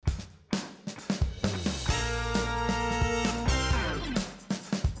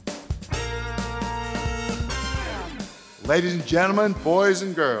Ladies and gentlemen, boys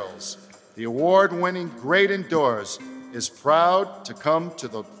and girls, the award-winning Great Indoors is proud to come to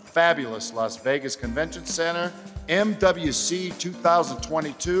the fabulous Las Vegas Convention Center, MWC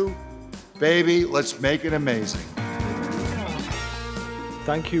 2022. Baby, let's make it amazing.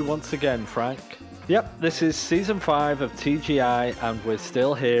 Thank you once again, Frank. Yep, this is season 5 of TGI, and we're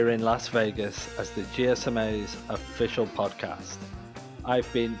still here in Las Vegas as the GSMA's official podcast.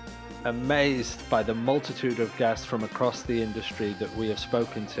 I've been amazed by the multitude of guests from across the industry that we have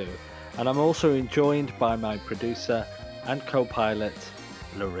spoken to, and I'm also joined by my producer and co-pilot,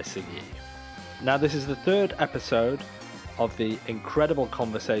 Larissa Yee. Now, this is the third episode of the incredible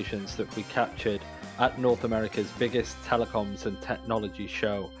conversations that we captured at North America's biggest telecoms and technology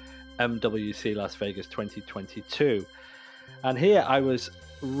show, MWC Las Vegas 2022. And here I was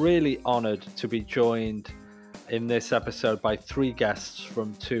really honored to be joined in this episode by 3 guests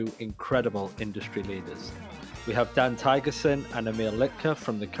from 2 incredible industry leaders. We have Dan Tigerson and Emil Litka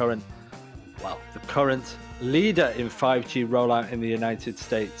from the current leader in 5G rollout in the United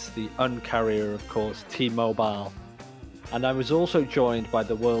States, the Un-carrier, of course, T-Mobile. And I was also joined by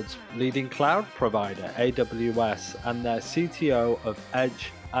the world's leading cloud provider, AWS, and their CTO of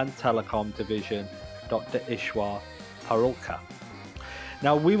Edge and Telecom Division, Dr. Ishwar Harulka.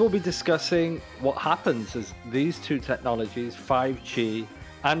 Now, we will be discussing what happens as these 2 technologies, 5G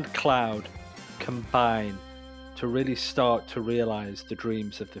and cloud, combine to really start to realize the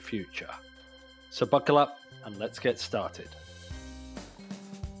dreams of the future. So buckle up and let's get started.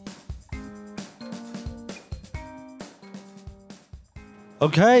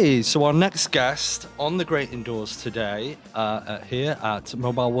 Okay, so our next guest on the Great Indoors today, here at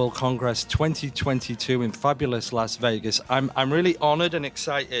Mobile World Congress 2022 in fabulous Las Vegas. I'm really honored and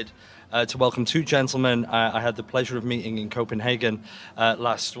excited to welcome 2 gentlemen I had the pleasure of meeting in Copenhagen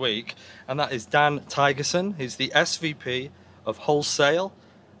last week, and that is Dan Tigerson. He's the SVP of Wholesale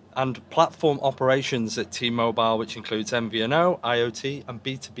and Platform Operations at T-Mobile, which includes MVNO, IoT, and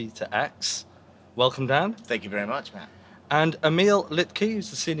B2B2X. Welcome, Dan. Thank you very much, Matt. And Emil Litka,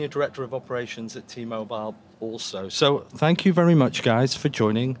 who's the Senior Director of Operations at T-Mobile also. So thank you very much, guys, for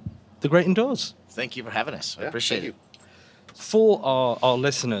joining the Great Indoors. Thank you for having us. I appreciate it. For our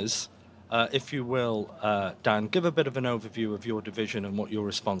listeners, if you will, Dan, give a bit of an overview of your division and what you're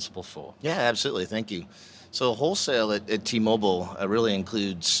responsible for. Yeah, absolutely. Thank you. So wholesale at T-Mobile really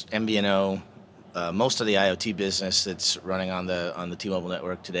includes MVNO, most of the IoT business that's running on the T-Mobile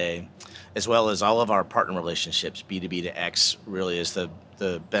network today, as well as all of our partner relationships. B2B2X really is the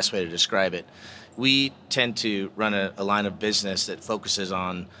best way to describe it. We tend to run a line of business that focuses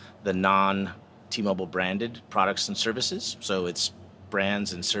on the non-T-Mobile branded products and services. So it's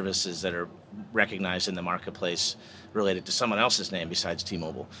brands and services that are recognized in the marketplace related to someone else's name besides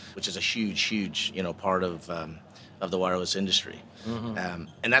T-Mobile, which is a huge part of the wireless industry. Mm-hmm.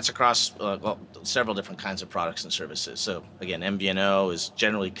 And that's across several different kinds of products and services. So again, MVNO is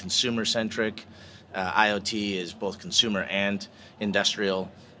generally consumer-centric. IoT is both consumer and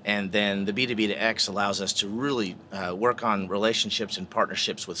industrial. And then the B2B2X allows us to really work on relationships and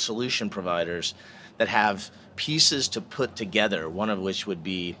partnerships with solution providers that have pieces to put together, one of which would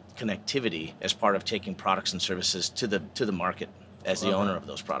be connectivity as part of taking products and services to the market as the owner of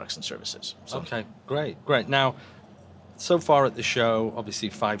those products and services. So. Okay, great. Now, so far at the show,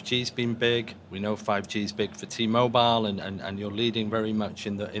 obviously 5G's been big. We know 5G's big for T-Mobile, and you're leading very much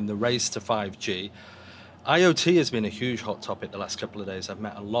in the race to 5G. IoT has been a huge hot topic the last couple of days. I've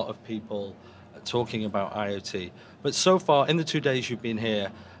met a lot of people talking about IoT. But so far, in the 2 days you've been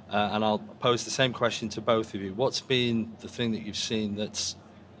here, and I'll pose the same question to both of you, what's been the thing that you've seen that's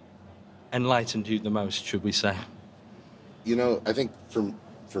enlightened you the most, should we say? You know, I think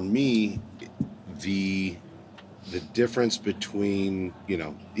for me, the difference between,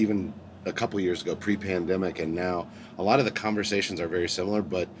 even a couple years ago, pre-pandemic, and now, a lot of the conversations are very similar,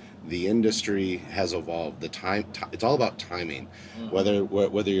 but the industry has evolved. It's all about timing. Mm-hmm.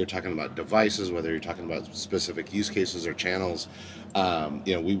 Whether you're talking about devices, whether you're talking about specific use cases or channels,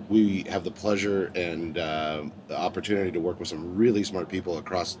 we have the pleasure and the opportunity to work with some really smart people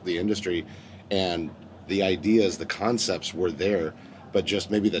across the industry, and the ideas, the concepts were there, but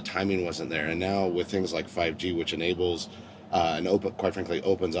just maybe the timing wasn't there. And now with things like 5G, which enables quite frankly,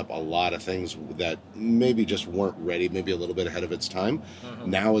 opens up a lot of things that maybe just weren't ready, maybe a little bit ahead of its time. Mm-hmm.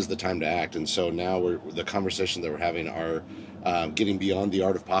 Now is the time to act. And so now the conversations that we're having are getting beyond the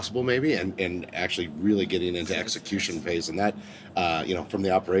art of possible maybe, and actually really getting into execution phase. And that, from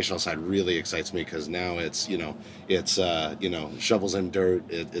the operational side really excites me, because now it's shovels in dirt,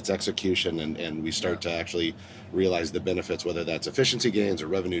 it's execution, and we start to actually realize the benefits, whether that's efficiency gains or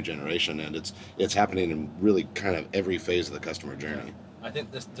revenue generation, and it's happening in really kind of every phase of the customer journey. I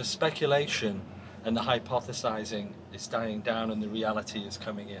think the speculation and the hypothesizing is dying down, and the reality is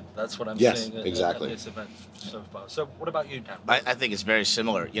coming in. That's what I'm seeing at this event so far. So what about you, Dan? I think it's very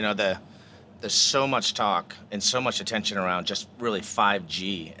similar. There's so much talk and so much attention around just really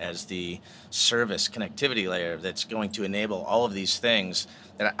 5G as the service connectivity layer that's going to enable all of these things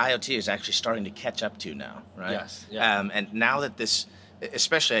that IoT is actually starting to catch up to now, right? Yes. Yeah. And now that this,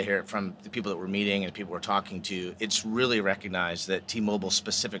 especially I hear it from the people that we're meeting and people we're talking to, it's really recognized that T-Mobile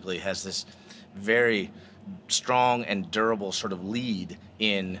specifically has this very strong and durable sort of lead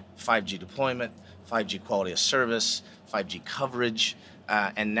in 5G deployment, 5G quality of service, 5G coverage,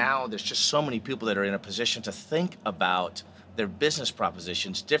 and now there's just so many people that are in a position to think about their business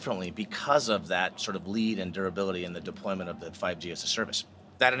propositions differently because of that sort of lead and durability in the deployment of the 5G as a service.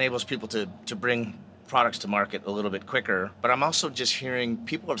 That enables people to bring products to market a little bit quicker, but I'm also just hearing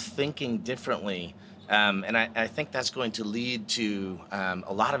people are thinking differently, and I think that's going to lead to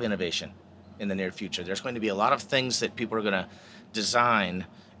a lot of innovation in the near future. There's going to be a lot of things that people are going to design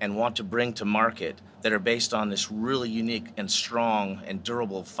and want to bring to market that are based on this really unique and strong and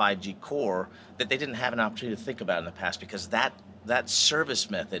durable 5G core that they didn't have an opportunity to think about in the past, because that service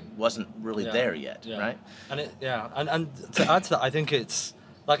method wasn't really there yet, right? And and to add to that, I think it's,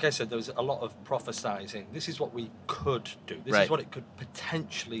 like I said, there was a lot of prophesizing. This is what we could do. This is what it could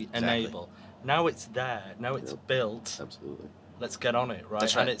potentially enable. Now it's there. Now it's built. Absolutely. Let's get on it, right?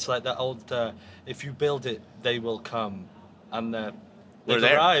 That's right. And it's like that old, if you build it, they will come, and we're they've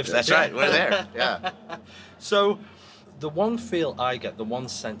there. arrived. That's right. We're there. Yeah. So, the one feel I get, the one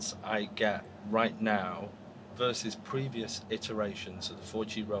sense I get right now, versus previous iterations of the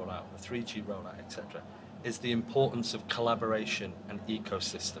 4G rollout, the 3G rollout, etc., is the importance of collaboration and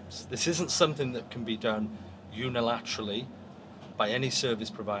ecosystems. This isn't something that can be done unilaterally by any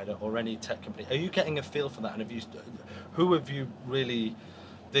service provider or any tech company. Are you getting a feel for that? And who have you really,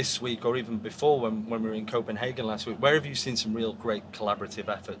 this week or even before when we were in Copenhagen last week, where have you seen some real great collaborative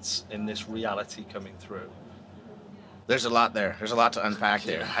efforts in this reality coming through? There's a lot there. There's a lot to unpack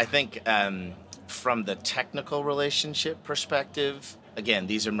there. I think from the technical relationship perspective, again,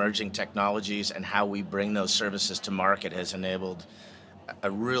 these emerging technologies and how we bring those services to market has enabled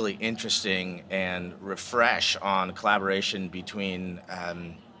a really interesting and refresh on collaboration between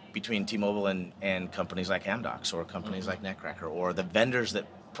T-Mobile and companies like Amdocs or companies like Netcracker, or the vendors that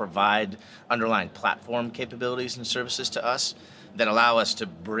provide underlying platform capabilities and services to us that allow us to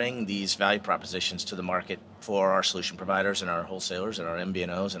bring these value propositions to the market for our solution providers and our wholesalers and our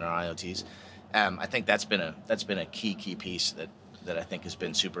MVNOs and our IoTs. I think that's been a key piece that I think has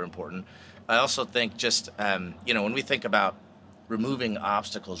been super important. I also think just when we think about removing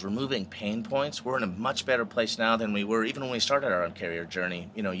obstacles, removing pain points, we're in a much better place now than we were even when we started our Un-carrier journey,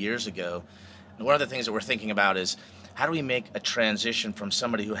 years ago. And one of the things that we're thinking about is, how do we make a transition from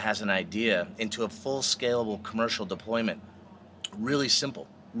somebody who has an idea into a full scalable commercial deployment really simple,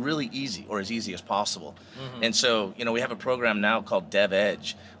 really easy, or as easy as possible? Mm-hmm. And so, we have a program now called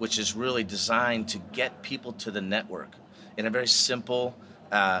DevEdge, which is really designed to get people to the network in a very simple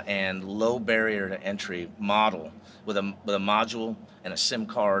and low barrier to entry model, with a module and a SIM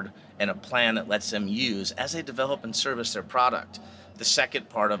card and a plan that lets them use as they develop and service their product. The second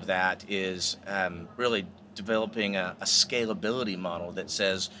part of that is really developing a scalability model that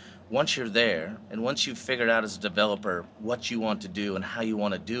says, once you're there and once you've figured out as a developer what you want to do and how you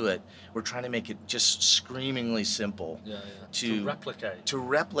want to do it, we're trying to make it just screamingly simple to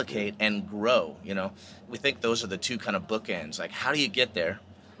replicate and grow. We think those are the two kind of bookends. Like, how do you get there?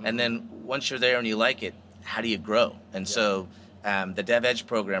 Mm-hmm. And then once you're there and you like it, how do you grow? And so the DevEdge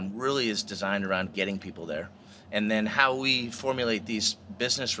program really is designed around getting people there. And then how we formulate these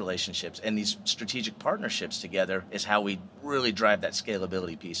business relationships and these strategic partnerships together is how we really drive that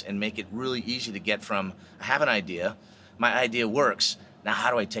scalability piece and make it really easy to get from, I have an idea, my idea works, now how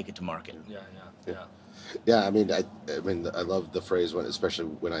do I take it to market? Yeah, I mean, I love the phrase, especially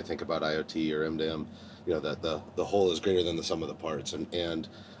when I think about IoT or MDM, that the whole is greater than the sum of the parts, and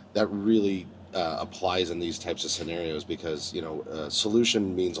that really applies in these types of scenarios, because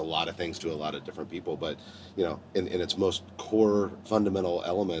solution means a lot of things to a lot of different people, but in its most core fundamental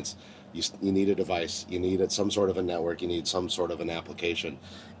elements, you need a device, you need some sort of a network, you need some sort of an application,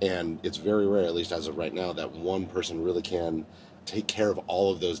 and it's very rare, at least as of right now, that one person really can take care of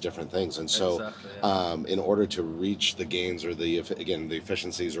all of those different things. And so Exactly, yeah. in order to reach the gains or the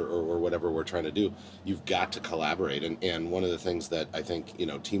efficiencies or whatever we're trying to do, you've got to collaborate. And one of the things that I think,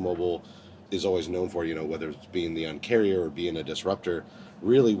 T-Mobile is always known for, whether it's being the Un-carrier or being a disruptor,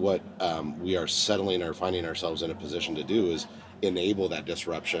 really what we are settling or finding ourselves in a position to do is enable that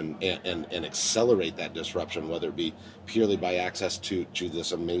disruption and accelerate that disruption, whether it be purely by access to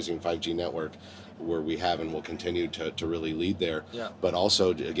this amazing 5G network where we have and will continue to really lead there, Yeah. but also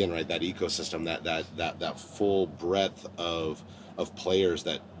again, right, that ecosystem, that full breadth of players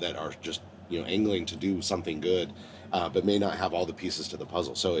that are just angling to do something good, but may not have all the pieces to the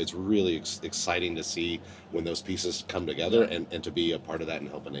puzzle. So it's really exciting to see when those pieces come together and to be a part of that and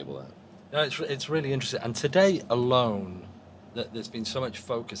help enable that. No, it's really interesting. And today alone, there's been so much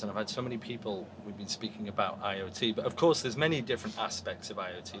focus, and I've had so many people, we've been speaking about IoT, but of course there's many different aspects of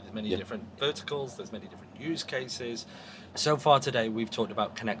IoT. There's many different verticals, there's many different use cases. So far today, we've talked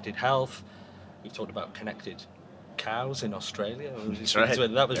about connected health, we've talked about connected cows in Australia. That's right.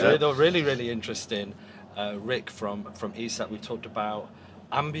 That was really, really interesting. Rick from ESAT, we talked about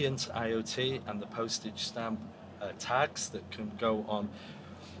ambient IoT and the postage stamp tags that can go on.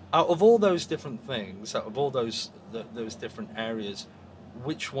 Out of all those different things, out of all those different areas,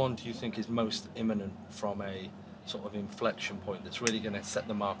 which one do you think is most imminent from a sort of inflection point that's really going to set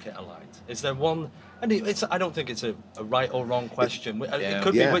the market alight? Is there one? And I don't think it's a right or wrong question. It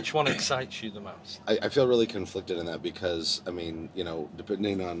could be which one excites you the most. I feel really conflicted in that because, I mean,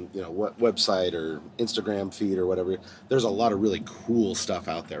 depending on, what website or Instagram feed or whatever, there's a lot of really cool stuff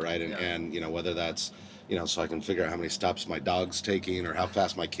out there, right? And whether that's, so I can figure out how many stops my dog's taking or how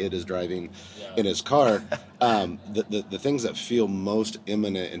fast my kid is driving in his car. The things that feel most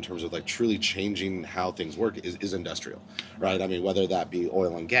imminent in terms of like truly changing how things work is industrial, right? I mean, whether that be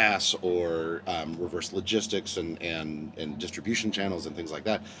oil and gas or reverse logistics and distribution channels and things like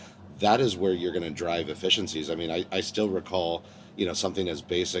that, that is where you're going to drive efficiencies. I mean, I still recall, something as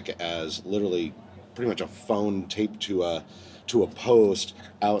basic as literally pretty much a phone taped to a post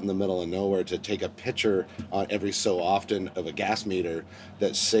out in the middle of nowhere to take a picture on every so often of a gas meter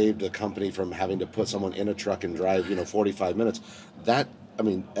that saved the company from having to put someone in a truck and drive 45 minutes. That, I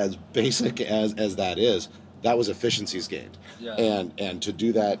mean, as basic as that is, that was efficiencies gained. And to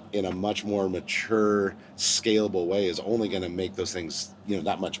do that in a much more mature, scalable way is only going to make those things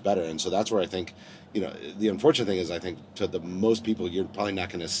that much better. And so that's where I think the unfortunate thing is, I think to the most people, you're probably not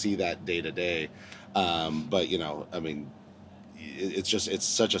going to see that day to day. But I mean, it's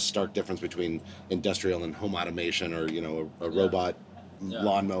such a stark difference between industrial and home automation or a robot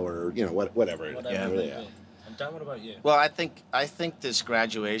lawnmower or whatever. And Dan, what about you? Well, I think this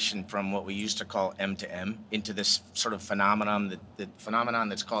graduation from what we used to call M to M into this sort of phenomenon, the phenomenon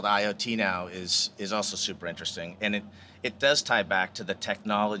that's called IoT now is also super interesting, and it does tie back to the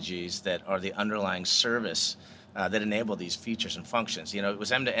technologies that are the underlying service that enable these features and functions. It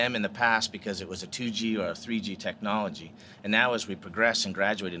was M to M in the past because it was a 2G or a 3G technology. And now as we progress and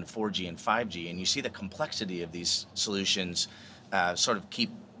graduate into 4G and 5G, and you see the complexity of these solutions sort of keep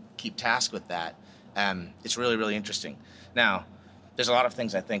task with that, it's really, really interesting. Now, there's a lot of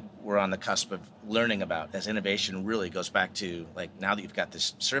things I think we're on the cusp of learning about as innovation really goes back to, like, now that you've got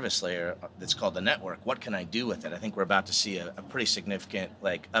this service layer that's called the network, what can I do with it? I think we're about to see a pretty significant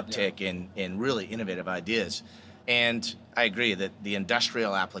uptick in really innovative ideas. And I agree that the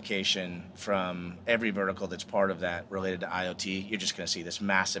industrial application from every vertical that's part of that related to IoT, you're just going to see this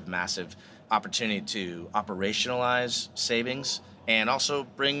massive, massive opportunity to operationalize savings and also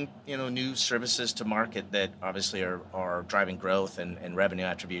bring new services to market that obviously are driving growth and revenue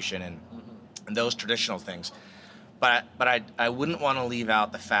attribution and those traditional things. But I wouldn't want to leave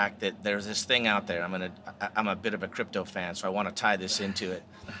out the fact that there's this thing out there. I'm a bit of a crypto fan, so I want to tie this into it.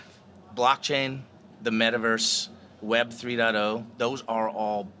 Blockchain, the metaverse, Web 3.0, those are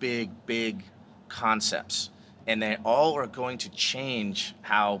all big concepts. And they all are going to change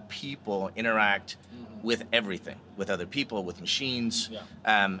how people interact with everything, with other people, with machines.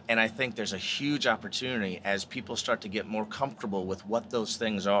 And I think there's a huge opportunity as people start to get more comfortable with what those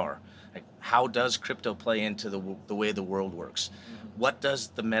things are. Like, how does crypto play into the way the world works? What does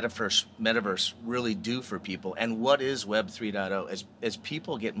the metaverse really do for people? And what is Web 3.0 as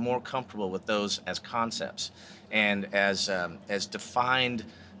people get more comfortable with those as concepts and as defined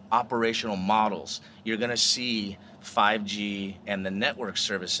operational models? You're going to see 5G and the network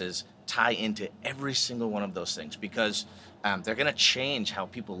services tie into every single one of those things because they're going to change how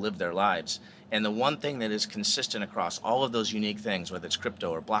people live their lives. And the one thing that is consistent across all of those unique things, whether it's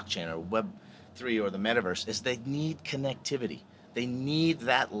crypto or blockchain or Web3 or the metaverse, is they need connectivity. They need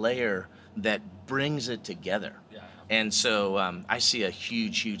that layer that brings it together. And so I see a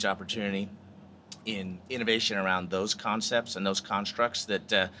huge opportunity in innovation around those concepts and those constructs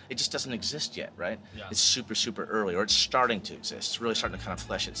that it just doesn't exist yet, right? Yeah. It's super early, or it's starting to exist. It's really starting to kind of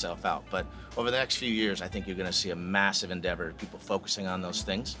flesh itself out. But over the next few years, I think you're going to see a massive endeavor of people focusing on those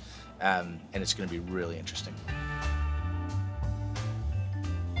things, and it's going to be really interesting.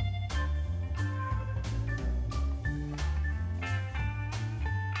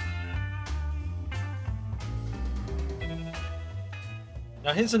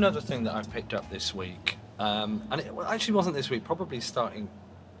 Now, here's another thing that I've picked up this week, and it actually wasn't this week, probably starting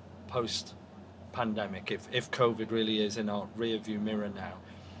post-pandemic, if COVID really is in our rear-view mirror now.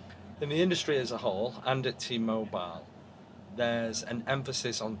 In the industry as a whole, and at T-Mobile, there's an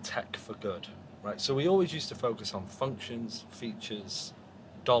emphasis on tech for good, right? So we always used to focus on functions, features,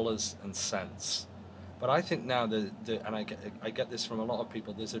 dollars, and cents. But I think now, and I get this from a lot of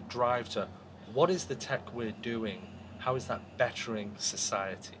people, there's a drive to, what is the tech we're doing? How is that bettering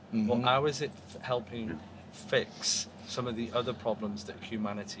society? Mm-hmm. Or how is it helping fix some of the other problems that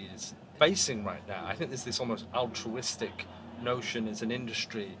humanity is facing right now? I think there's this almost altruistic notion as an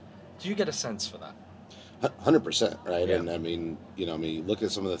industry. Do you get a sense for that? 100%, right? Yeah. And I mean, look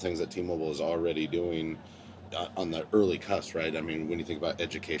at some of the things that T-Mobile is already doing on the early cusp, right? I mean, when you think about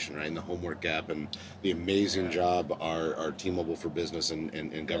education, right, and the homework gap and the amazing job our T-Mobile for Business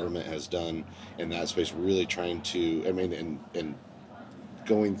and government has done in that space, really trying to, I mean, and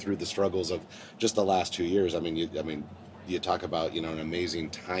going through the struggles of just the last 2 years. I mean, you talk about, an amazing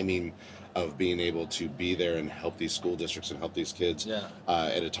timing of being able to be there and help these school districts and help these kids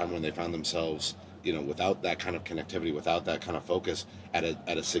at a time when they found themselves, without that kind of connectivity, without that kind of focus, at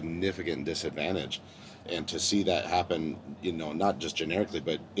a significant disadvantage. And to see that happen, not just generically,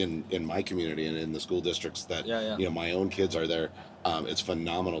 but in my community and in the school districts that, my own kids are there, it's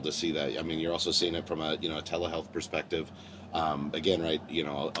phenomenal to see that. I mean, you're also seeing it from a telehealth perspective. Again, right,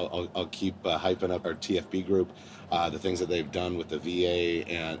 I'll keep hyping up our TFB group, the things that they've done with the VA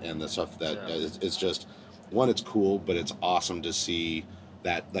and the stuff that it's just, one, it's cool, but it's awesome to see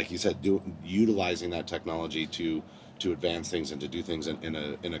that, like you said, utilizing that technology to advance things and to do things in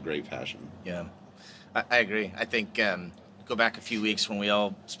a great fashion. Yeah. I agree. I think go back a few weeks when we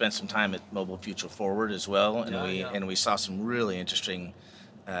all spent some time at Mobile Future Forward as well, and we saw some really interesting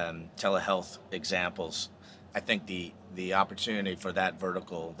telehealth examples. I think the opportunity for that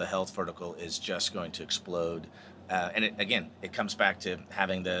vertical, the health vertical, is just going to explode. And it comes back to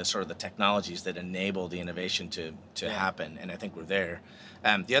having the sort of the technologies that enable the innovation to happen, and I think we're there.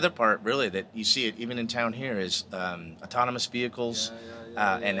 The other part, really, that you see it even in town here is autonomous vehicles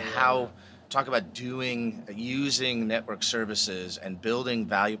and how. Talk about using network services and building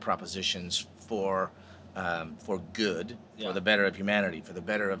value propositions for good, for the better of humanity, for the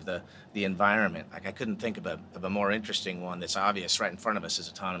better of the environment. Like, I couldn't think of a more interesting one that's obvious right in front of us is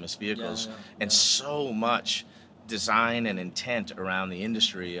autonomous vehicles, and so much design and intent around the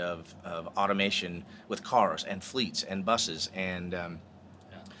industry of automation with cars and fleets and buses and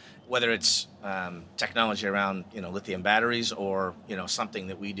whether it's technology around lithium batteries or something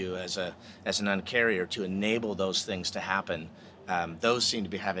that we do as an uncarrier to enable those things to happen, those seem to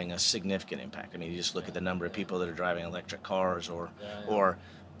be having a significant impact. I mean, you just look at the number of people that are driving electric cars or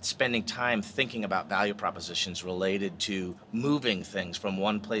spending time thinking about value propositions related to moving things from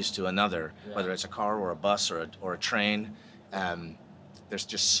one place to another, whether it's a car or a bus or a train. There's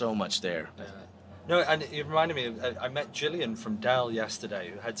just so much there. No, and it reminded me of, I met Gillian from Dell yesterday,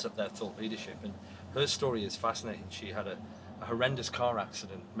 who heads up their thought leadership, and her story is fascinating. She had a horrendous car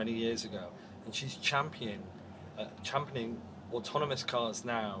accident many years ago, and she's championing autonomous cars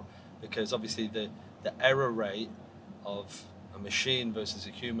now, because obviously the error rate of a machine versus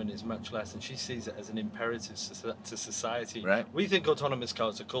a human is much less, and she sees it as an imperative to society. Right. We think autonomous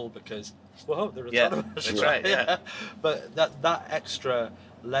cars are cool because, whoa, they're autonomous. That's right. Yeah. But that extra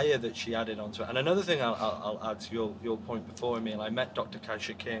layer that she added onto it. And another thing I'll add to your point before, Emil, I met Dr.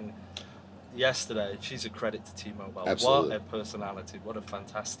 Kaisha King yesterday. She's a credit to T-Mobile. Absolutely. What a personality. What a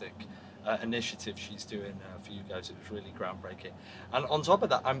fantastic initiative she's doing for you guys. It was really groundbreaking. And on top of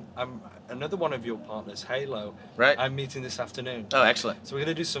that, I'm another one of your partners, Halo. Right. I'm meeting this afternoon. Oh, excellent. So we're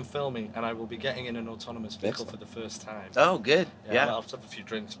going to do some filming, and I will be getting in an autonomous vehicle for the first time. Oh, good. Yeah. I'll have to have a few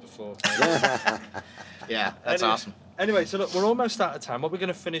drinks before. Yeah, that's awesome. Anyway, so look, we're almost out of time. What we're going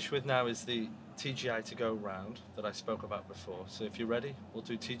to finish with now is the TGI to go round that I spoke about before. So if you're ready, we'll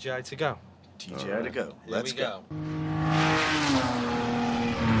do TGI to go. TGI to go. Let's go.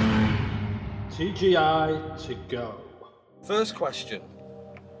 TGI to go. First question.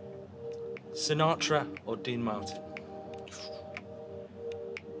 Sinatra or Dean Martin?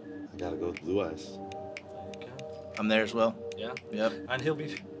 I gotta go with Blue Eyes. There you go. I'm there as well. Yeah. Yep. And he'll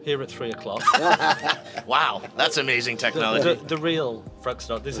be here at 3 o'clock. Wow, that's amazing technology. The real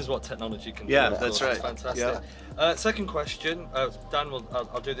Frogstart. This is what technology can do. Yeah, of that's course. right. It's fantastic. Second question. Dan,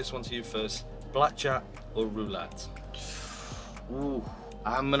 I'll do this one to you first. Blackjack or roulette? Ooh,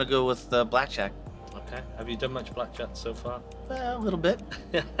 I'm going to go with blackjack. Okay. Have you done much blackjack so far? A little bit.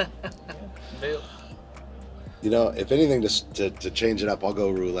 Neil? You know, if anything, to change it up, I'll go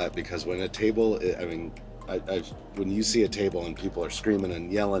roulette, because when a table, I mean, when you see a table and people are screaming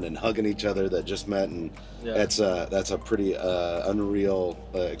and yelling and hugging each other that just met, and that's a pretty unreal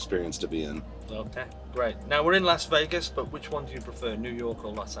experience to be in. Okay, great. Now we're in Las Vegas, but which one do you prefer, New York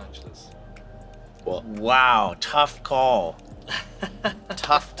or Los Angeles? Well, Wow, tough call.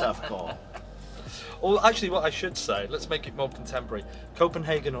 tough call. Or actually, what I should say, let's make it more contemporary.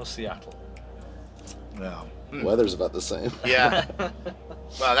 Copenhagen or Seattle? Well, weather's about the same. yeah.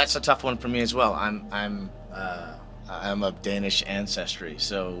 Well, that's a tough one for me as well. I'm of Danish ancestry,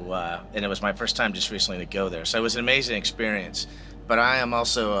 so and it was my first time just recently to go there. So it was an amazing experience. But I am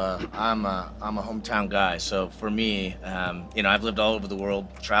also I'm a hometown guy. So for me, I've lived all over the world,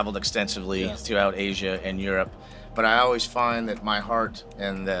 traveled extensively throughout Asia and Europe. But I always find that my heart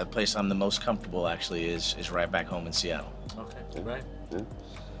and the place I'm the most comfortable actually is right back home in Seattle. Okay, right. Yeah.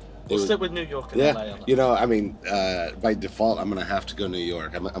 We'll stick with New York and LA on that. You know, I mean, by default, I'm going to have to go New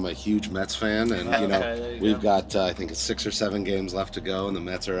York. I'm a huge Mets fan, and we've got I think it's 6 or 7 games left to go, and the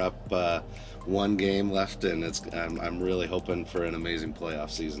Mets are up 1 game left, and I'm really hoping for an amazing playoff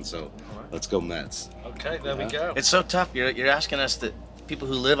season. So let's go Mets. Okay, there we go. It's so tough. You're asking us, that people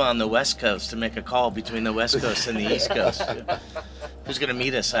who live on the West Coast, to make a call between the West Coast and the East Coast. Who's going to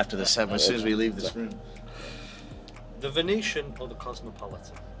meet us after the 7 as soon as we leave this room? The Venetian or the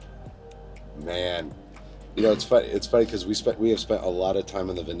Cosmopolitan? Man, you know, it's funny because we have spent a lot of time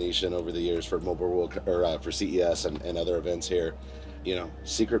in the Venetian over the years for Mobile World, or for CES and other events here. You know,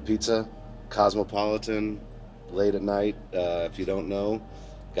 Secret Pizza, Cosmopolitan, late at night. If you don't know,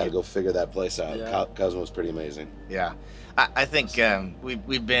 got to go figure that place out. Yeah. Cosmo's pretty amazing. Yeah, I think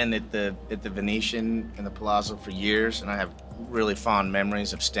we've been at the Venetian and the Palazzo for years, and I have really fond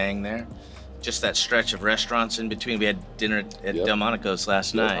memories of staying there. Just that stretch of restaurants in between. We had dinner at Delmonico's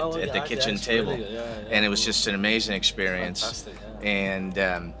last night at the kitchen table, and it was just an amazing experience. Fantastic,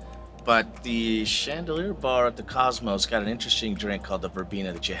 And but the Chandelier Bar at the Cosmos got an interesting drink called the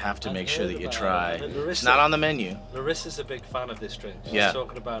Verbena that you have to make sure that you try. It's not on the menu. Larissa's a big fan of this drink. She's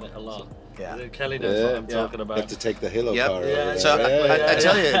talking about it a lot. Yeah. Kelly knows what I'm talking about. You have to take the Halo car. Yeah, So exactly. I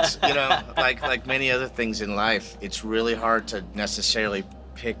tell you, it's, like many other things in life, it's really hard to necessarily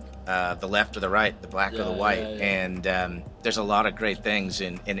pick the left or the right, the black or the white, and there's a lot of great things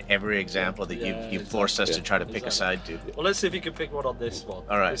in every example that you forced us to try to pick a side to. Well, let's see if you can pick one on this one.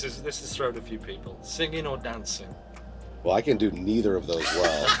 All right. This is thrown a few people. Singing or dancing? Well, I can do neither of those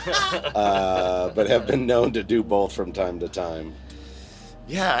well, but have been known to do both from time to time.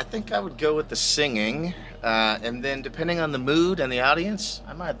 Yeah, I think I would go with the singing, and then depending on the mood and the audience,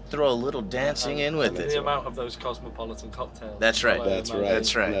 I might throw a little dancing in with The it. amount of those Cosmopolitan cocktails. That's right. That's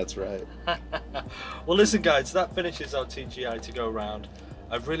right. That's right. Well, listen, guys, that finishes our TGI to go round.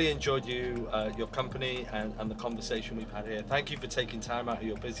 I've really enjoyed your company and the conversation we've had here. Thank you for taking time out of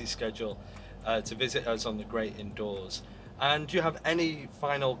your busy schedule to visit us on the great indoors. And do you have any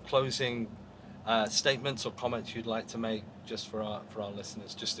final closing statements or comments you'd like to make just for our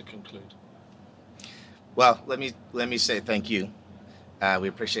listeners, just to conclude? Well, let me say thank you. We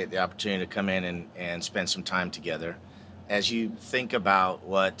appreciate the opportunity to come in and spend some time together. As you think about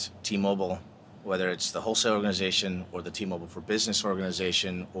what T-Mobile, whether it's the wholesale organization or the T-Mobile for Business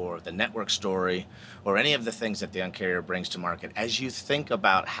organization or the network story or any of the things that the Un-carrier brings to market, as you think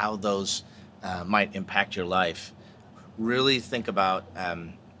about how those might impact your life, really think about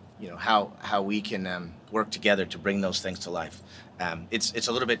how we can work together to bring those things to life. It's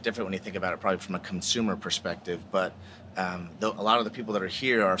a little bit different when you think about it probably from a consumer perspective, but a lot of the people that are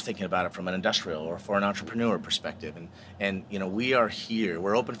here are thinking about it from an industrial or for an entrepreneur perspective. And we are here.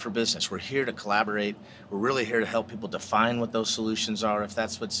 We're open for business. We're here to collaborate. We're really here to help people define what those solutions are, if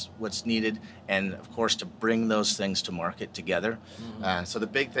that's what's needed, and of course to bring those things to market together. Mm-hmm. So the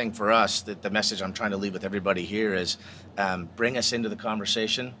big thing for us, the message I'm trying to leave with everybody here is bring us into the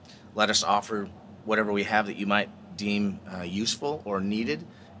conversation. Let us offer whatever we have that you might deem useful or needed,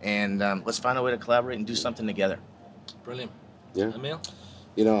 and let's find a way to collaborate and do something together. Brilliant. Yeah. Emil?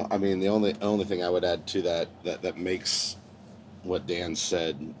 You know, I mean, the only thing I would add to that makes what Dan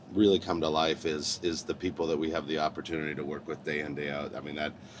said really come to life is the people that we have the opportunity to work with day in, day out. I mean,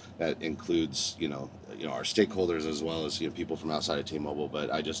 that includes, our stakeholders as well as, people from outside of T-Mobile. But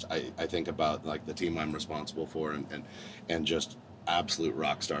I think about like the team I'm responsible for and just absolute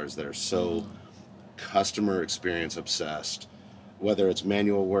rock stars that are so customer experience obsessed, whether it's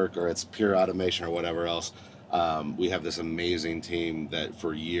manual work or it's pure automation or whatever else. We have this amazing team that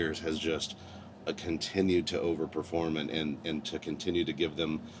for years has just continued to overperform and to continue to give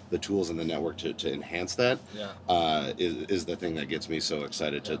them the tools and the network to enhance that. Is the thing that gets me so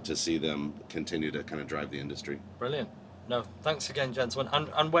excited to see them continue to kind of drive the industry. Brilliant. No, thanks again, gentlemen.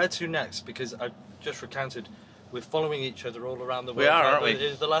 And where to next? Because I just recounted, we're following each other all around the world. We are, aren't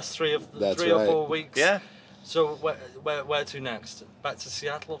we? The last three That's or right. 4 weeks. Yeah. So where to next? Back to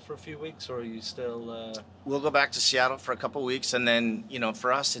Seattle for a few weeks, or are you still? We'll go back to Seattle for a couple weeks, and then,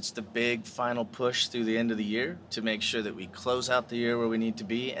 for us, it's the big final push through the end of the year to make sure that we close out the year where we need to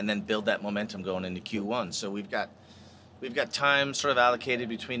be, and then build that momentum going into Q1. So we've got time sort of allocated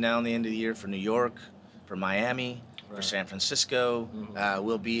between now and the end of the year for New York, for Miami, for San Francisco.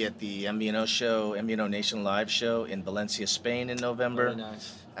 We'll be at the MVNO show, MVNO Nation Live show in Valencia, Spain in November. Very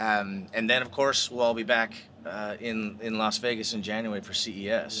nice. And then, of course, we'll all be back in Las Vegas in January for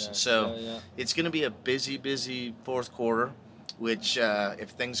CES. It's going to be a busy fourth quarter, which if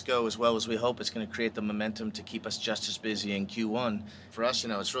things go as well as we hope, it's going to create the momentum to keep us just as busy in Q1. For us,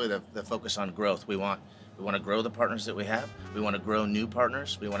 it's really the focus on growth. We want to grow the partners that we have. We want to grow new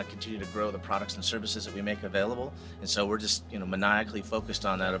partners. We want to continue to grow the products and services that we make available. And so we're just maniacally focused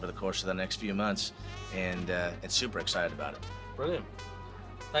on that over the course of the next few months, and super excited about it. Brilliant.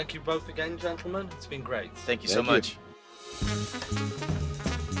 Thank you both again, gentlemen. It's been great. Thank you so much.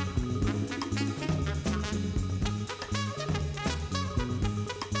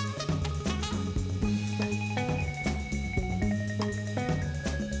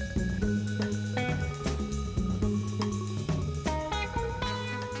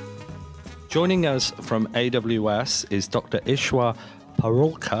 Joining us from AWS is Dr. Ishwar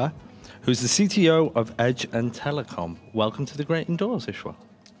Parulkar, who's the CTO of Edge and Telecom. Welcome to the Great Indoors, Ishwar.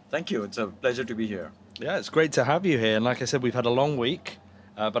 Thank you. It's a pleasure to be here. Yeah, it's great to have you here. And like I said, we've had a long week,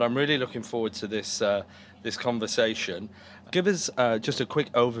 but I'm really looking forward to this conversation. Give us just a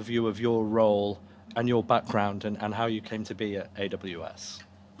quick overview of your role and your background and how you came to be at AWS.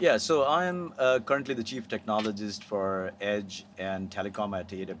 Yeah, so I'm currently the chief technologist for Edge and Telecom at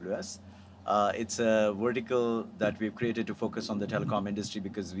AWS. It's a vertical that we've created to focus on the telecom industry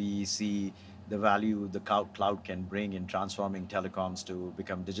because we see the value the cloud can bring in transforming telecoms to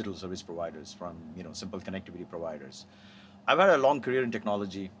become digital service providers from simple connectivity providers. I've had a long career in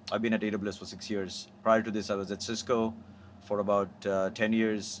technology. I've been at AWS for 6 years. Prior to this, I was at Cisco for about 10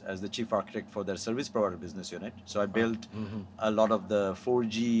 years as the chief architect for their service provider business unit. So I built a lot of the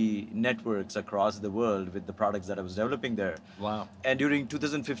 4G networks across the world with the products that I was developing there. Wow. And during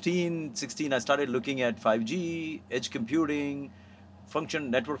 2015-16, I started looking at 5G, edge computing,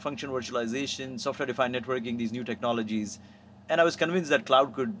 network function virtualization, software-defined networking, these new technologies. And I was convinced that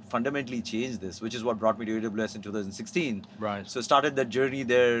cloud could fundamentally change this, which is what brought me to AWS in 2016. Right. So started that journey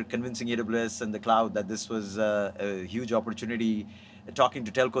there, convincing AWS and the cloud that this was a huge opportunity, talking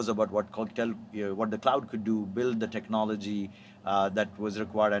to telcos about what the cloud could do, build the technology that was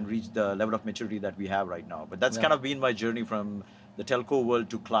required and reach the level of maturity that we have right now. But that's kind of been my journey from the telco world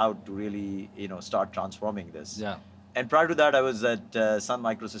to cloud to really start transforming this. Yeah. And prior to that, I was at Sun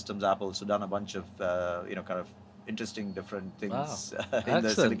Microsystems, Apple, so done a bunch of kind of interesting different things in the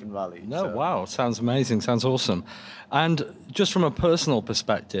Silicon Valley. Wow, sounds amazing, sounds awesome. And just from a personal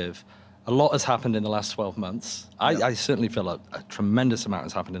perspective, a lot has happened in the last 12 months. I certainly feel a tremendous amount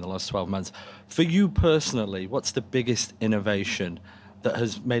has happened in the last 12 months. For you personally, what's the biggest innovation that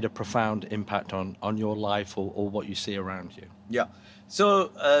has made a profound impact on your life or what you see around you? Yeah.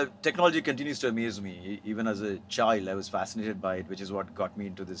 So technology continues to amaze me. Even as a child, I was fascinated by it, which is what got me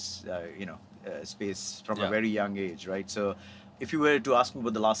into this, space from a very young age, right? So if you were to ask me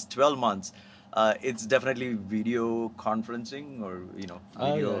about the last 12 months, it's definitely video conferencing or,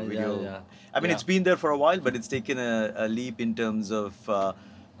 video. I mean, it's been there for a while, but it's taken a leap in terms of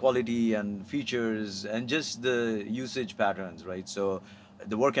quality and features and just the usage patterns, right? So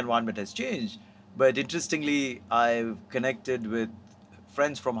the work environment has changed. But interestingly, I've connected with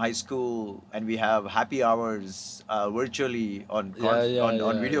friends from high school, and we have happy hours virtually on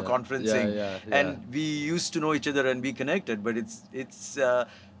video conferencing. And we used to know each other and be connected, but it's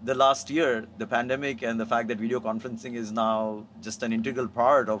the last year, the pandemic and the fact that video conferencing is now just an integral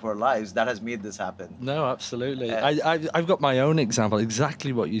part of our lives, that has made this happen. No, absolutely. I've got my own example,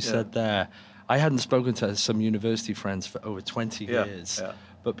 exactly what you said there. I hadn't spoken to some university friends for over 20 years. Yeah.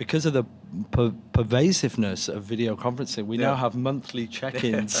 But because of the pervasiveness of video conferencing, we now have monthly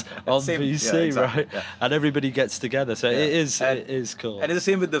check-ins on VC, exactly, right? yeah. And everybody gets together. So it is cool. And it's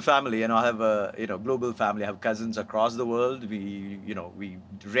the same with the family. I have a global family. I have cousins across the world. We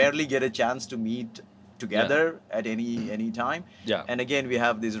rarely get a chance to meet together at any time. Yeah. And again, we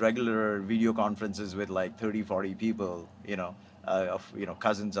have these regular video conferences with like 30, 40 people, of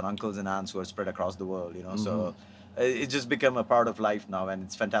cousins and uncles and aunts who are spread across the world, So it's just become a part of life now, and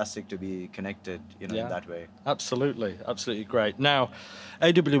it's fantastic to be connected, in that way. Absolutely great. Now,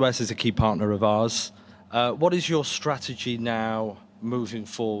 AWS is a key partner of ours. What is your strategy now moving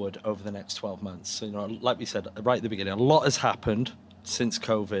forward over the next 12 months? Like we said right at the beginning, a lot has happened since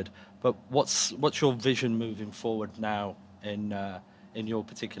COVID, but what's your vision moving forward now in your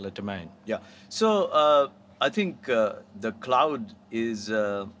particular domain? Yeah. So I think the cloud is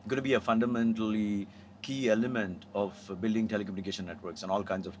going to be a fundamentally key element of building telecommunication networks and all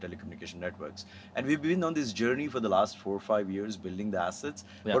kinds of telecommunication networks. And we've been on this journey for the last 4 or 5 years building the assets.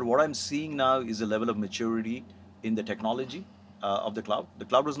 Yeah. But what I'm seeing now is a level of maturity in the technology of the cloud. The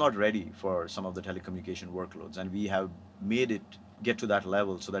cloud was not ready for some of the telecommunication workloads, and we have made it get to that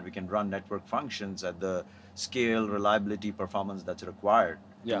level so that we can run network functions at the scale, reliability, performance that's required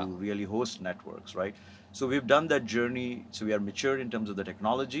to really host networks, right? So we've done that journey. So we are mature in terms of the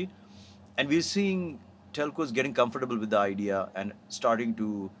technology, and we're seeing telcos getting comfortable with the idea and starting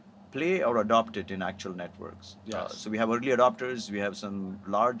to play or adopt it in actual networks. Yes. So we have early adopters. We have some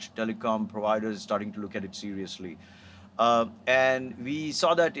large telecom providers starting to look at it seriously. And we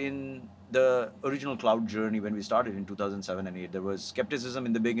saw that in the original cloud journey when we started in 2007 and 8. There was skepticism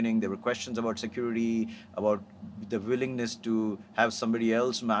in the beginning. There were questions about security, about the willingness to have somebody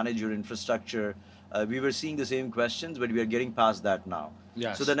else manage your infrastructure. We were seeing the same questions, but we are getting past that now.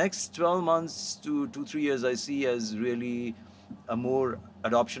 Yes. So the next 12 months to 2-3 years I see as really a more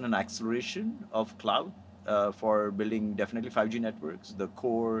adoption and acceleration of cloud for building definitely 5G networks. The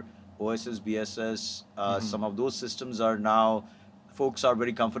core, OSS, BSS, some of those systems are now, folks are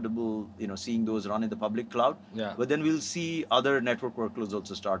very comfortable, seeing those run in the public cloud. Yeah. But then we'll see other network workloads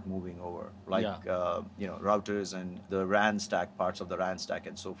also start moving over, like routers and the RAN stack, parts of the RAN stack,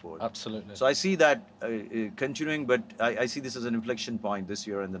 and so forth. Absolutely. So I see that continuing, but I see this as an inflection point this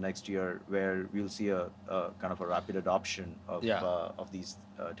year and the next year, where we'll see a kind of a rapid adoption of these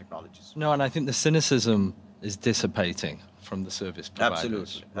technologies. No, and I think the cynicism is dissipating from the service providers.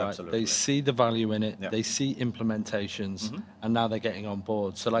 Absolutely. Right? Absolutely. They see the value in it. Yeah. They see implementations, and now they're getting on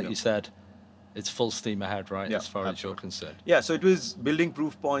board. So, like you said, it's full steam ahead, right? Yeah, as far as you're concerned. Yeah. So it was building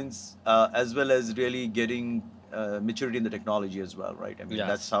proof points as well as really getting maturity in the technology as well, right? I mean,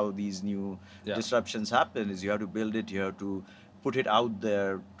 that's how these new disruptions happen. Is you have to build it. You have to put it out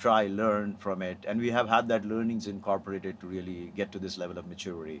there, try, learn from it, and we have had that learnings incorporated to really get to this level of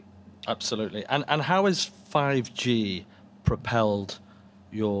maturity. Absolutely. And how has 5G propelled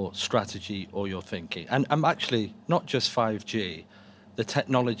your strategy or your thinking? And actually, not just 5G, the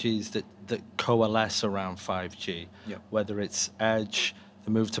technologies that coalesce around 5G, whether it's edge,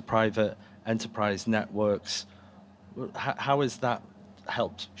 the move to private enterprise networks, how has that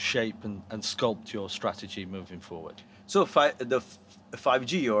helped shape and sculpt your strategy moving forward? So the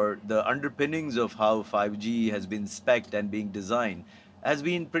 5G, or the underpinnings of how 5G has been spec'd and being designed, has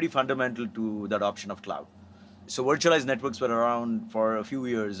been pretty fundamental to the adoption of cloud. So virtualized networks were around for a few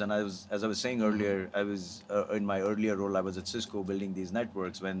years, and as I was saying earlier, I was in my earlier role, I was at Cisco building these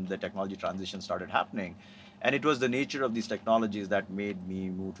networks when the technology transition started happening. And it was the nature of these technologies that made me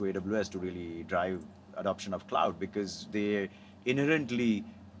move to AWS to really drive adoption of cloud, because they inherently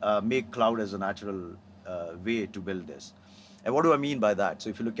make cloud as a natural way to build this. And what do I mean by that? So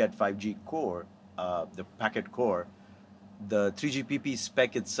if you look at 5G core, the packet core, the 3GPP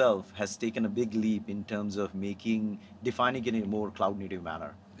spec itself has taken a big leap in terms of defining it in a more cloud-native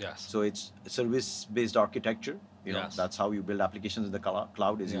manner. Yes. So it's service-based architecture. That's how you build applications in the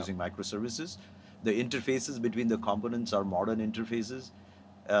cloud, is using microservices. The interfaces between the components are modern interfaces.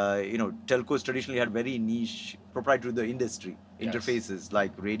 Telcos traditionally had very niche, proprietary to the industry interfaces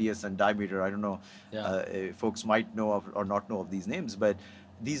like Radius and Diameter. I don't know, folks might know of or not know of these names, but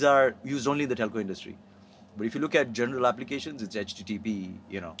these are used only in the telco industry. But if you look at general applications, it's HTTP,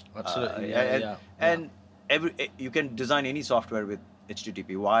 Absolutely. And you can design any software with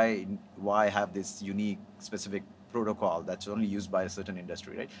HTTP. Why have this unique, specific protocol that's only used by a certain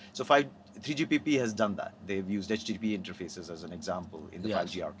industry, right? So 3GPP has done that. They've used HTTP interfaces as an example in the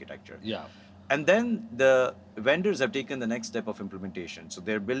 5G architecture. Yeah. And then the vendors have taken the next step of implementation. So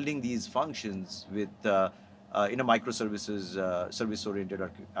they're building these functions with in a microservices, service-oriented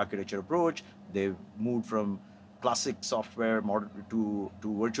architecture approach. They've moved from classic software model to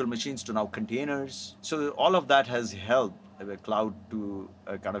virtual machines to now containers. So all of that has helped the cloud to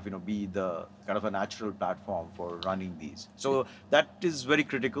kind of be the kind of a natural platform for running these. So that is very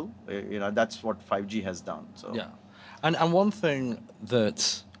critical. That's what 5G has done. So yeah, and one thing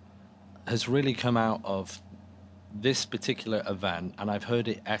that has really come out of this particular event, and I've heard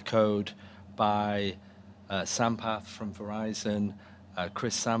it echoed by Sampath from Verizon,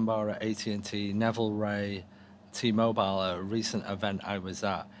 Chris Sambar at AT&T, Neville Ray, T-Mobile, a recent event I was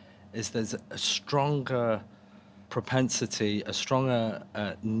at, is there's a stronger propensity, a stronger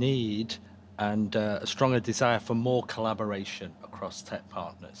need, and a stronger desire for more collaboration across tech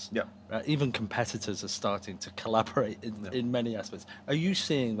partners. Yeah. Even competitors are starting to collaborate in many aspects. Are you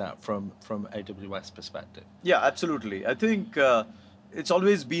seeing that from AWS perspective? Yeah, absolutely. I think it's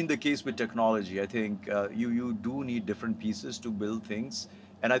always been the case with technology. I think you do need different pieces to build things.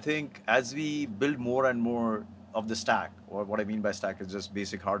 And I think as we build more and more of the stack, or what I mean by stack is just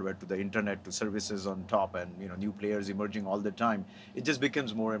basic hardware to the internet to services on top, and new players emerging all the time, it just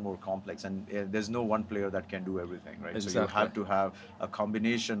becomes more and more complex, and there's no one player that can do everything, right? Exactly. So you have to have a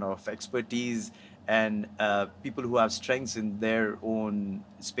combination of expertise and people who have strengths in their own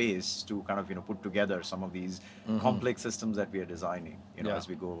space to kind of put together some of these complex systems that we are designing as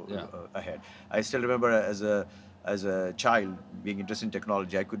we go ahead. I still remember as a child being interested in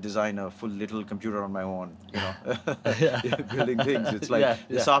technology, I could design a full little computer on my own, building things. It's like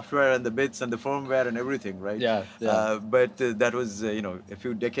the software and the bits and the firmware and everything, right? But that was, a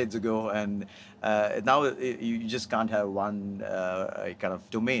few decades ago, and now you just can't have one kind of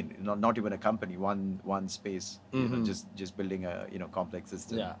domain, not even a company, one space, just building a complex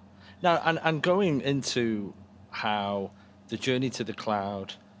system. Yeah. Now, and going into how the journey to the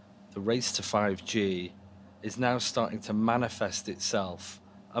cloud, the race to 5G, is now starting to manifest itself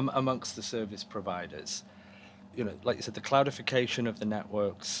amongst the service providers. Like you said, the cloudification of the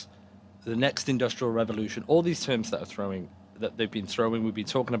networks, the next industrial revolution, all these terms that they've been throwing, we've been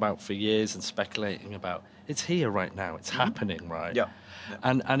talking about for years and speculating about. It's here right now. It's happening, right? Yeah.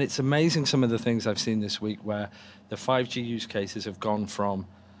 And it's amazing some of the things I've seen this week where the 5G use cases have gone from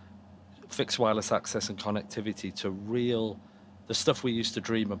fixed wireless access and connectivity to the stuff we used to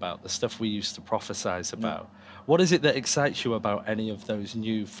dream about, the stuff we used to prophesize about. What is it that excites you about any of those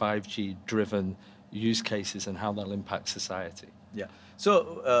new 5G-driven use cases and how they'll impact society? Yeah.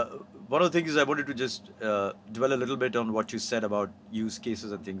 So one of the things is I wanted to just dwell a little bit on what you said about use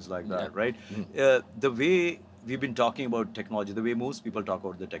cases and things like that, right? The way we've been talking about technology, the way most people talk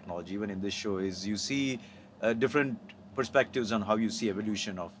about the technology, even in this show, is you see different perspectives on how you see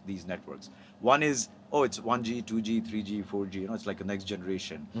evolution of these networks. One is, it's 1G, 2G, 3G, 4G, it's like a next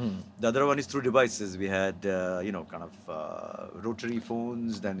generation. The other one is through devices. We had, kind of rotary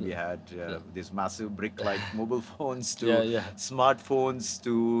phones, then we had these massive brick-like mobile phones to smartphones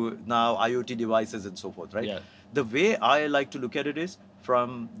to now IoT devices and so forth, right? Yeah. The way I like to look at it is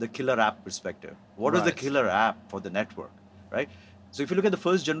from the killer app perspective. What was the killer app for the network, right? So if you look at the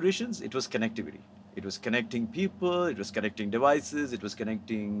first generations, it was connectivity. It was connecting people, it was connecting devices, it was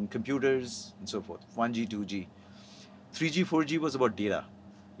connecting computers, and so forth. 1G, 2G. 3G, 4G was about data.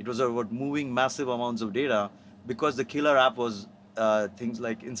 It was about moving massive amounts of data, because the killer app was things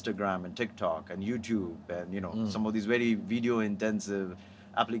like Instagram and TikTok and YouTube and some of these very video-intensive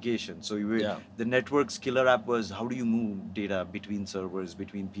applications. So the network's killer app was, how do you move data between servers,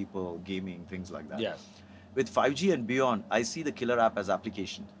 between people, gaming, things like that. Yeah. With 5G and beyond, I see the killer app as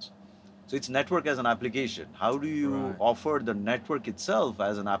applications. So it's network as an application. How do you offer the network itself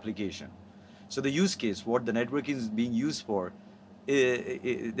as an application? So the use case, what the network is being used for,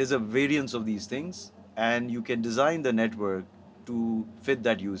 there's a variance of these things, and you can design the network to fit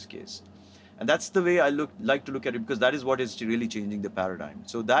that use case. And that's the way I like to look at it, because that is what is really changing the paradigm.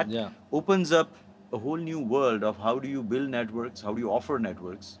 So that opens up a whole new world of how do you build networks, how do you offer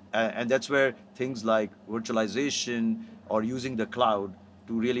networks, and that's where things like virtualization or using the cloud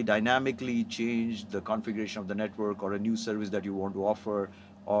to really dynamically change the configuration of the network, or a new service that you want to offer,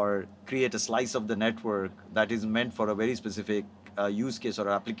 or create a slice of the network that is meant for a very specific use case or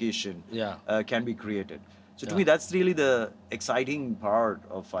application can be created. So to me, that's really the exciting part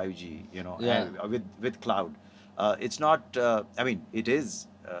of 5G, and with cloud. It's not, it is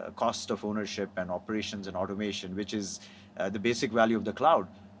cost of ownership and operations and automation, which is the basic value of the cloud.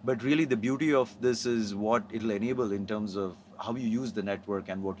 But really the beauty of this is what it'll enable in terms of how you use the network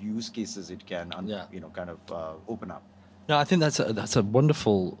and what use cases it can, kind of open up. No, I think that's a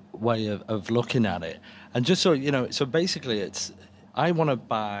wonderful way of looking at it. And just so so basically, I want to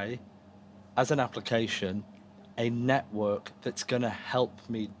buy as an application a network that's going to help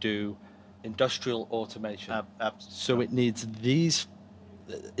me do industrial automation. So it needs these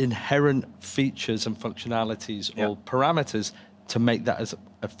inherent features and functionalities or parameters to make that as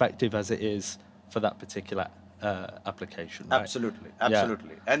effective as it is for that particular application. Right?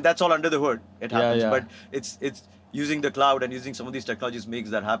 Absolutely. And that's all under the hood. It happens, but it's using the cloud and using some of these technologies makes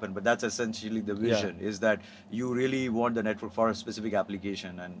that happen. But that's essentially the vision: is that you really want the network for a specific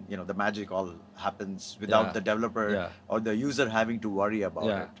application, and the magic all happens without the developer or the user having to worry about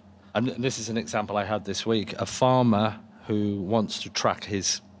it. And this is an example I had this week. A farmer who wants to track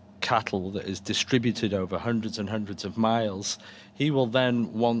his cattle that is distributed over hundreds and hundreds of miles, he will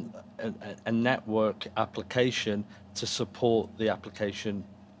then want a network application to support the application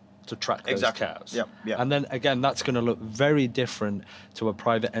to track those cows. And then again, that's going to look very different to a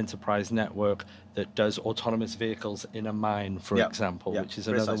private enterprise network that does autonomous vehicles in a mine, for example, which is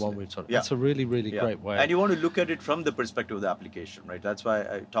another one we've talked about. That's a really, really great way. And you want to look at it from the perspective of the application, right? That's why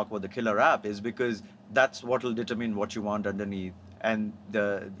I talk about the killer app, is because that's what will determine what you want underneath. And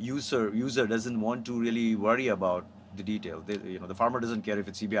the user doesn't want to really worry about the detail. The farmer doesn't care if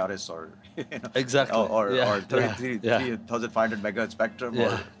it's CBRS or exactly or 3,500 megahertz spectrum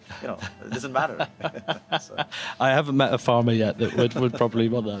or it doesn't matter. So. I haven't met a farmer yet that would probably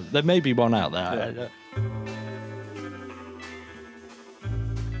want that. There may be one out there.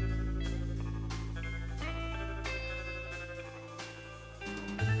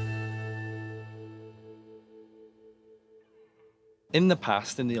 In the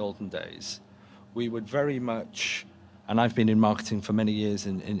past, in the olden days, we would very much, and I've been in marketing for many years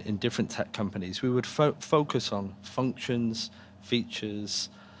in different tech companies, we would focus on functions, features,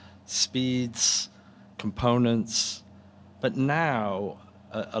 speeds, components. But now,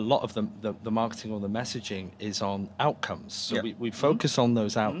 a lot of the marketing or the messaging is on outcomes. So we focus on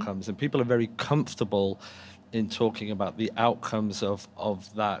those outcomes, and people are very comfortable in talking about the outcomes of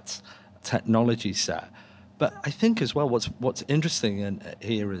that technology set. But I think as well, what's interesting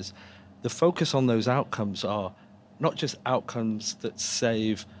here is the focus on those outcomes are not just outcomes that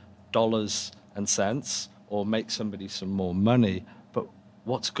save dollars and cents or make somebody some more money, but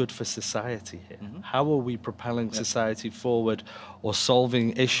what's good for society here? How are we propelling society forward or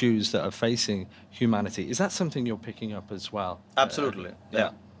solving issues that are facing humanity? Is that something you're picking up as well? Absolutely.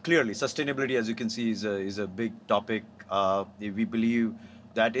 Clearly, sustainability, as you can see, is a big topic. We believe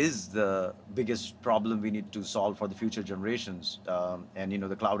that is the biggest problem we need to solve for the future generations. And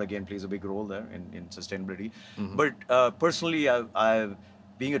the cloud again plays a big role there in sustainability. But personally,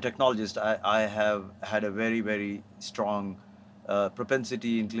 being a technologist, I have had a very, very strong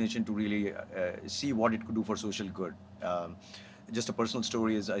inclination to really see what it could do for social good. Just a personal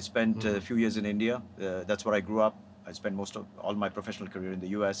story is I spent a few years in India. That's where I grew up. I spent most of all my professional career in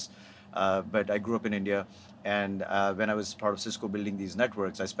the US. But I grew up in India, and when I was part of Cisco building these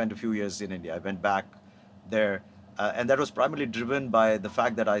networks, I spent a few years in India. I went back there, and that was primarily driven by the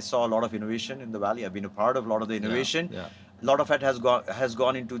fact that I saw a lot of innovation in the valley. I've been a part of a lot of the innovation. A lot of it has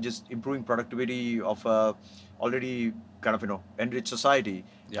gone into just improving productivity of a already kind of enriched society.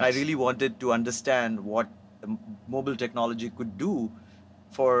 And I really wanted to understand what mobile technology could do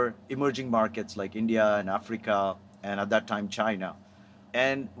for emerging markets like India and Africa, and at that time China.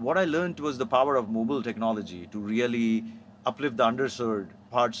 And what I learned was the power of mobile technology to really uplift the underserved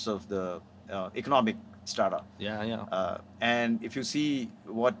parts of the economic strata. And if you see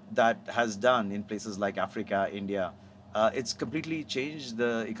what that has done in places like Africa, India, it's completely changed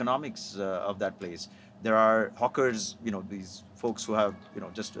the economics of that place. There are hawkers, these folks who have,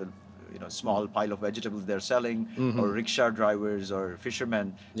 just a small pile of vegetables they're selling, or rickshaw drivers or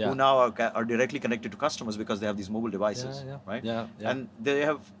fishermen who now are directly connected to customers because they have these mobile devices, right? And they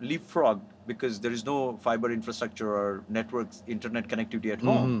have leapfrogged because there is no fiber infrastructure or internet connectivity at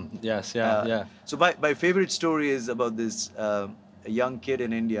home. So my favorite story is about this a young kid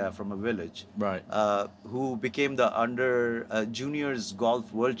in India from a village, who became the juniors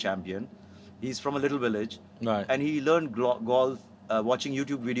golf world champion. He's from a little village, and he learned golf watching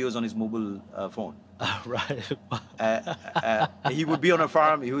YouTube videos on his mobile phone. He would be on a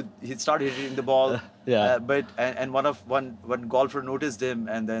farm. He'd start hitting the ball. But one golfer noticed him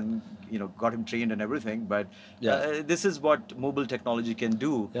and then got him trained and everything. But this is what mobile technology can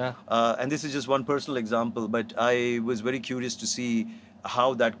do. And this is just one personal example. But I was very curious to see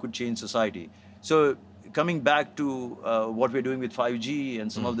how that could change society. So coming back to what we're doing with 5G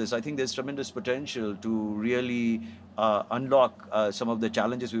and some of this, I think there's tremendous potential to really unlock some of the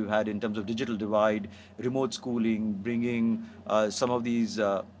challenges we've had in terms of digital divide, remote schooling, bringing some of these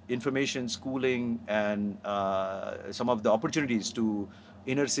information schooling and some of the opportunities to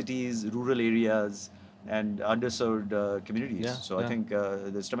inner cities, rural areas, and underserved communities. Yeah, So I think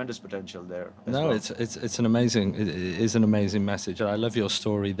there's tremendous potential there. As No, well. it's an amazing it is an amazing message, and I love your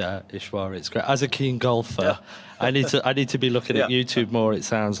story there, Ishwar. It's great. As a keen golfer, I need to be looking at YouTube more. It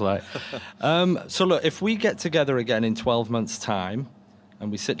sounds like. So look, if we get together again in 12 months' time,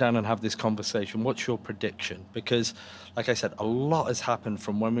 and we sit down and have this conversation, what's your prediction? Because, like I said, a lot has happened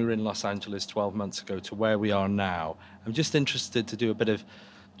from when we were in Los Angeles 12 months ago to where we are now. I'm just interested to do a bit of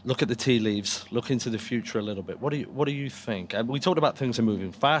look at the tea leaves, look into the future a little bit. What do you think? And we talked about things are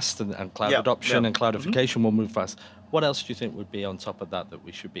moving fast, and cloud adoption and cloudification will move fast. What else do you think would be on top of that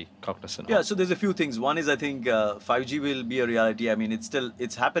we should be cognizant of? Yeah, so there's a few things. One is I think 5G will be a reality. I mean,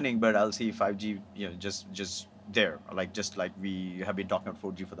 it's happening, but I'll see 5G, just there, just like we have been talking about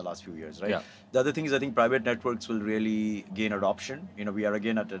 4G for the last few years, right? Yeah. The other thing is I think private networks will really gain adoption. We are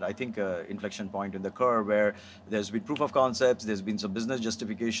again at I think inflection point in the curve where there's been proof of concepts, there's been some business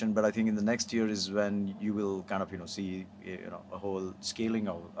justification, but I think in the next year is when you will kind of see a whole scaling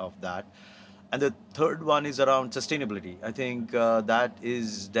of that. And the third one is around sustainability. I think that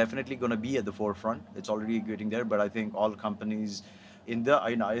is definitely going to be at the forefront. It's already getting there, but I think all companies in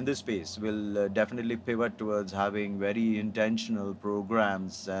this space will definitely pivot towards having very intentional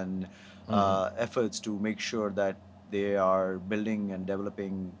programs and efforts to make sure that they are building and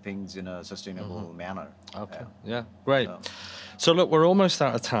developing things in a sustainable manner. Okay. Yeah. Great. So look, we're almost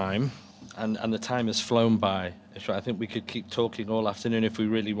out of time, and the time has flown by. I think we could keep talking all afternoon if we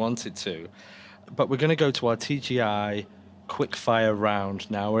really wanted to, but we're going to go to our TGI quick fire round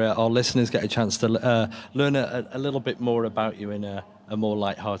now, where our listeners get a chance to learn a little bit more about you in a more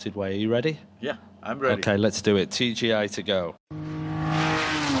light-hearted way. Are you ready? Yeah, I'm ready. Okay, let's do it. TGI to go.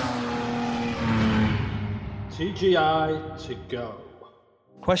 TGI to go.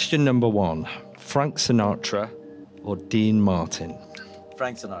 Question number 1: Frank Sinatra or Dean Martin?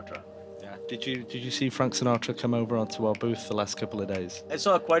 Frank Sinatra. Yeah. Did you see Frank Sinatra come over onto our booth the last couple of days? I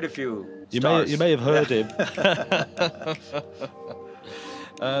saw quite a few. You may have heard him.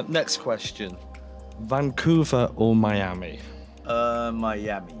 Next question: Vancouver or Miami?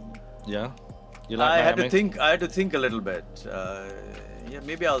 Miami. Yeah. You like Miami? I had to think a little bit.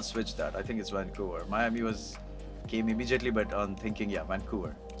 Maybe I'll switch that. I think it's Vancouver. Miami came immediately, but on thinking,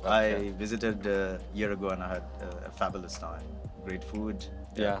 Vancouver. Okay. I visited a year ago and I had a fabulous time. Great food.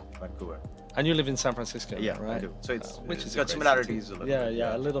 Yeah. Vancouver. And you live in San Francisco, right? I do. So it's got similarities. A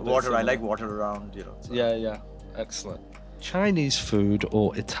little bit. Water. Similar. I like water around. So. Yeah. Excellent. Chinese food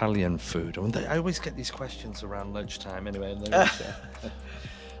or Italian food? I always get these questions around lunchtime anyway.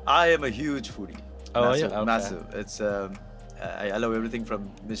 I am a huge foodie. Oh, yeah? Okay. Massive. It's I love everything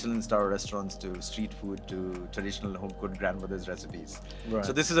from Michelin star restaurants to street food to traditional home-cooked grandmother's recipes. Right.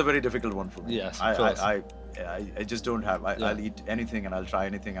 So this is a very difficult one for me. Yes, of course. I just don't have. I'll eat anything and I'll try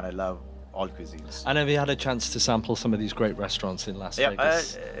anything, and I love all cuisines. And have you had a chance to sample some of these great restaurants in Las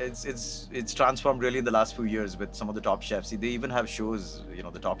Vegas? It's transformed really in the last few years with some of the top chefs. They even have shows,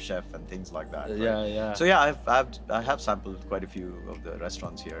 the Top Chef and things like that. Right? Yeah. So I have sampled quite a few of the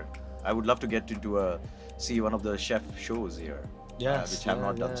restaurants here. I would love to get into see one of the chef shows here. Yes, which I have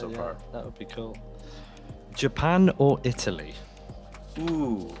not done so far. That would be cool. Japan or Italy?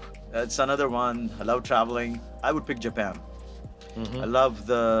 Ooh, that's another one. I love traveling. I would pick Japan. Mm-hmm. I love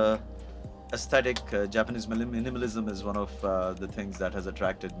the aesthetic. Japanese minimalism is one of the things that has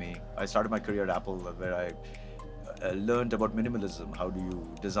attracted me. I started my career at Apple where I learned about minimalism. How do you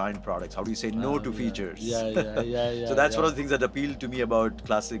design products? How do you say no to features? Yeah. So that's one of the things that appealed to me about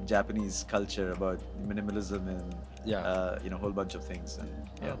classic Japanese culture, about minimalism and a whole bunch of things.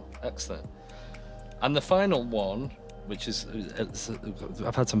 And excellent. And the final one, which is,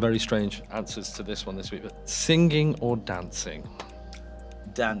 I've had some very strange answers to this one this week, but singing or dancing?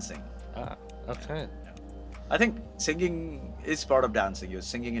 Dancing. Ah, okay. I think singing is part of dancing. You're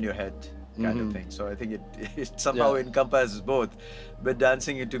singing in your head kind of thing. So I think it somehow encompasses both. But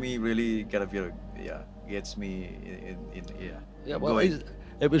dancing, to me, really kind of, gets me going.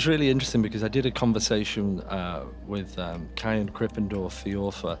 It was really interesting because I did a conversation with Kyan Krippendorf, the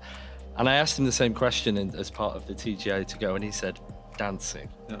author, and I asked him the same question as part of the TGI to go, and he said, dancing.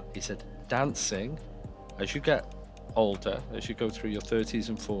 Yeah. He said, dancing, as you get older, as you go through your 30s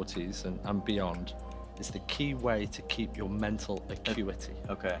and 40s and beyond, is the key way to keep your mental acuity.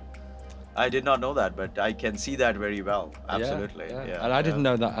 Okay. I did not know that, but I can see that very well. Absolutely. Yeah. And I didn't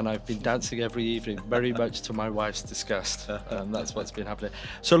know that, and I've been dancing every evening, very much to my wife's disgust. That's what's been happening.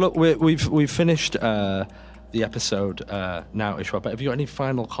 So look, we've finished the episode now, Ishwar. But have you got any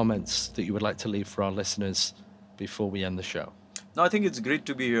final comments that you would like to leave for our listeners before we end the show? No, I think it's great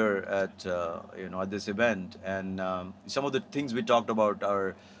to be here at at this event, and some of the things we talked about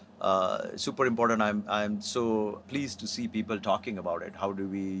are super important. I'm so pleased to see people talking about it. How do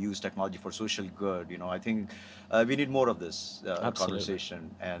we use technology for social good? I think we need more of this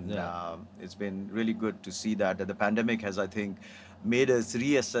conversation, and it's been really good to see that the pandemic has, I think, made us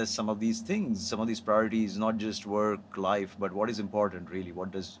reassess some of these things, some of these priorities, not just work, life, but what is important really,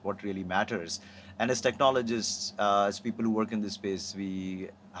 what really matters. And as technologists, as people who work in this space, we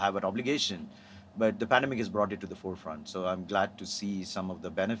have an obligation. But the pandemic has brought it to the forefront. So I'm glad to see some of the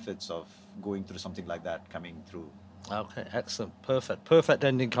benefits of going through something like that coming through. Okay, excellent. Perfect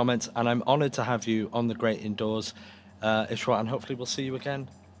ending comments. And I'm honored to have you on The Great Indoors, Ishwar, and hopefully we'll see you again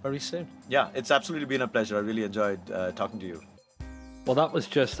very soon. Yeah, it's absolutely been a pleasure. I really enjoyed talking to you. Well, that was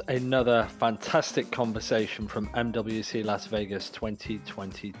just another fantastic conversation from MWC Las Vegas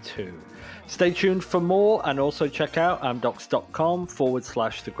 2022. Stay tuned for more, and also check out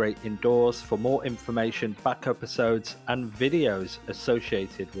amdocs.com/The Great Indoors for more information, back episodes, and videos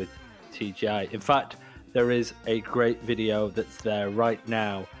associated with TGI. In fact, there is a great video that's there right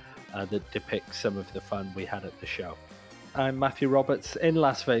now that depicts some of the fun we had at the show. I'm Matthew Roberts in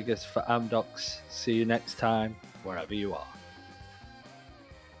Las Vegas for Amdocs. See you next time, wherever you are.